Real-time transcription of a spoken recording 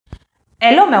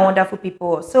Hello my wonderful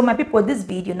people. So my people, this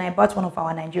video now about one of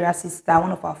our Nigeria sister,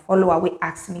 one of our follower, we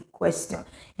asked me question.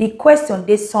 The question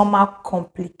they somehow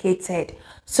complicated,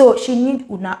 so she need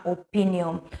una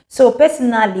opinion. So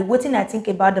personally, what I think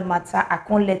about the matter, I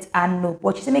can't let her know,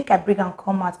 but she say make I bring and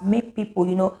come out, make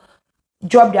people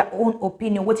drop their own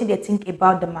opinion, what they think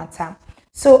about the matter.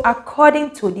 So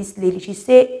according to this lady, she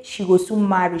said she will soon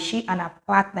marry. She and her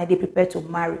partner, they prepare to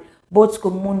marry. Both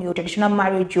communal, traditional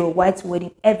marriage, or white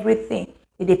wedding, everything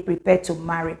they prepare to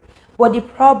marry. But the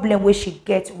problem where she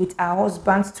gets with her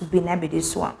husband to be, now be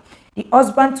this one. The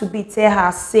husband to be tell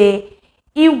her, say,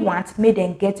 he wants me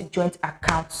them get joint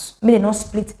accounts. Me they not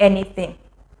split anything.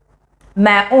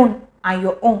 My own and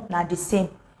your own are the same.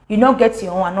 You not get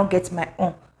your own, I not get my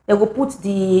own. They will put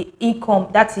the income,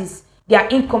 that is their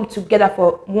income, together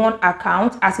for one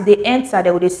account. As they enter,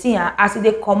 they will see her. As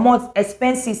they come out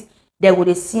expenses, they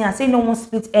will see her. Say no one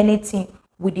split anything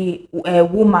with the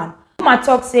woman. Woman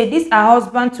talk say this her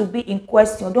husband to be in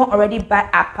question don't already buy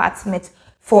apartment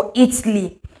for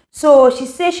Italy. So she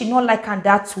say she not like her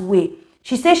that way.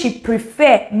 She say she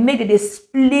prefer make they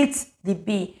split the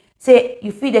bill. Say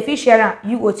you feel the fish share,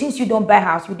 you go, since you don't buy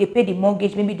house, you they pay the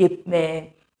mortgage, maybe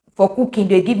they for cooking,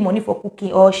 they give money for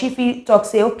cooking. Or she feel talk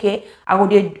say okay, I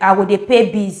would they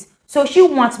pay bills. So she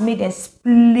wants me then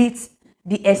split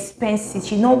the expenses.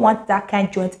 She don't want that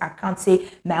kind joint account, say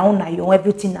my own and your own,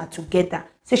 everything are together.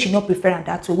 Say she not prefer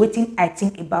that. So waiting, I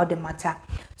think about the matter.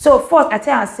 So first I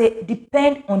tell her, say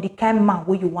depend on the kind of man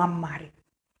where you want marry.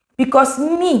 Because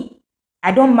me,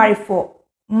 I don't marry for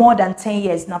more than 10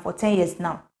 years now, for 10 years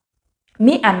now.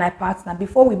 Me and my partner,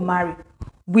 before we marry,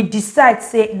 we decide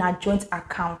say na joint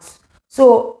account.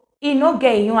 So he no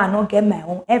get you and not get my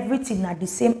own, everything na the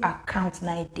same account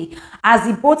na day. As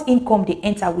the both income they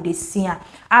enter with the see,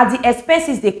 as the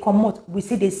expenses they come out, we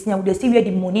see the see, we see where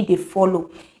the money they follow.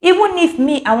 Even if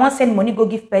me I want send money go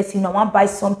give person, I want buy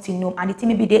something new, and the thing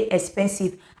maybe they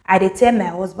expensive, I dey tell my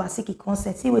husband seek he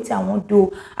consent, see what I want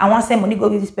do, I want send money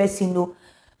go give this person no.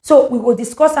 So we go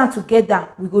discuss them together,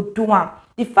 we go do one.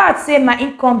 The fact say my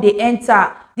income they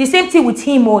enter, the same thing with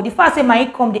him. Or the fact say my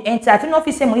income they enter, I don't know if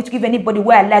he say money to give anybody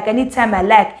where I like, anytime I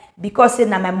like, because say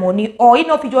na my money. Or you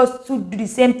know if you just to do the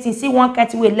same thing, see one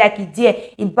kind of way like it there,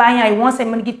 he buy her, he wants send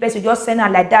money give person, just send her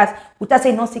like that. Without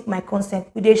saying not seek my consent,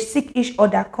 we dey seek each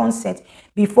other consent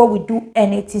before we do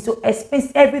anything. So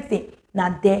expense everything.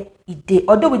 Now there it dey.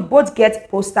 Although we both get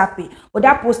postal pay, but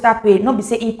that postal pay not be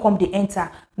say income they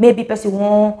enter. Maybe person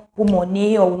want put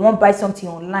money or want buy something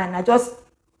online.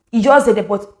 He just did it,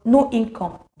 but no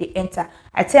income they enter.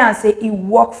 I tell and say it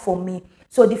work for me.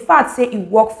 So the fact say it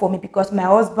work for me because my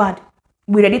husband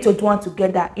we ready to do one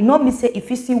together. You know me say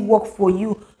if it still work for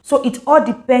you. So it all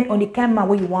depend on the kind of man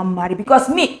where you want marry.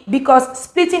 Because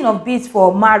splitting of bills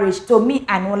for marriage, to me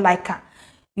I don't like her.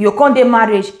 You can't do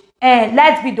marriage.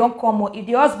 Light bill don't come on. If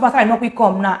the husband I not we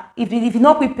come now, if you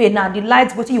not we pay now, the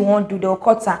lights what you want to do, they'll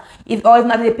cut her. If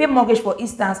now they pay mortgage for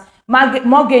instance,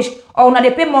 mortgage or now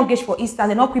they pay mortgage for instance,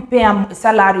 they not we pay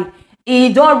salary.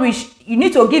 It don't reach, you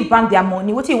need to give bank their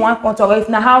money. What you want contract, or if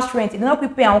na house rent, they not we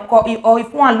pay or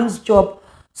if one lose job.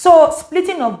 So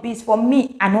splitting of bills for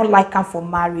me, I don't like them for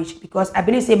marriage because I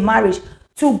believe say marriage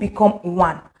two become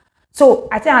one. So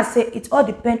I think I say it all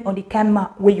depends on the kind of man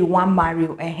where you want marry.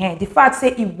 The fact say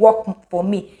it work for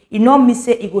me, it not me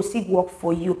say it go still work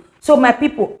for you. So my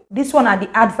people, this one are the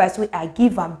advice wey I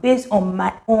give them based on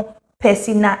my own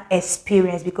personal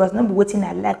experience. Because not be waiting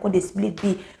I like when they split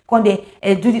bill, when they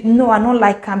do it. No, I don't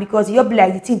like them because you'll be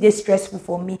like the thing they stressful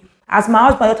for me. As my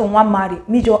husband don't want marry,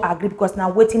 me just agree because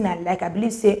now waiting I like. I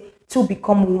believe say two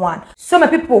become one. So my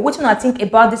people, what you think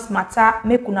about this matter?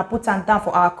 Make una put them down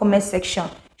for our comment section.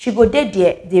 She go there,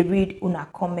 they read una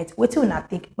comment. What you una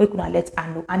think? Make una let her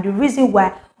know. And the reason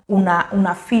why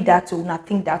una feel that or una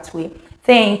think that way.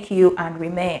 Thank you and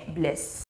remain blessed.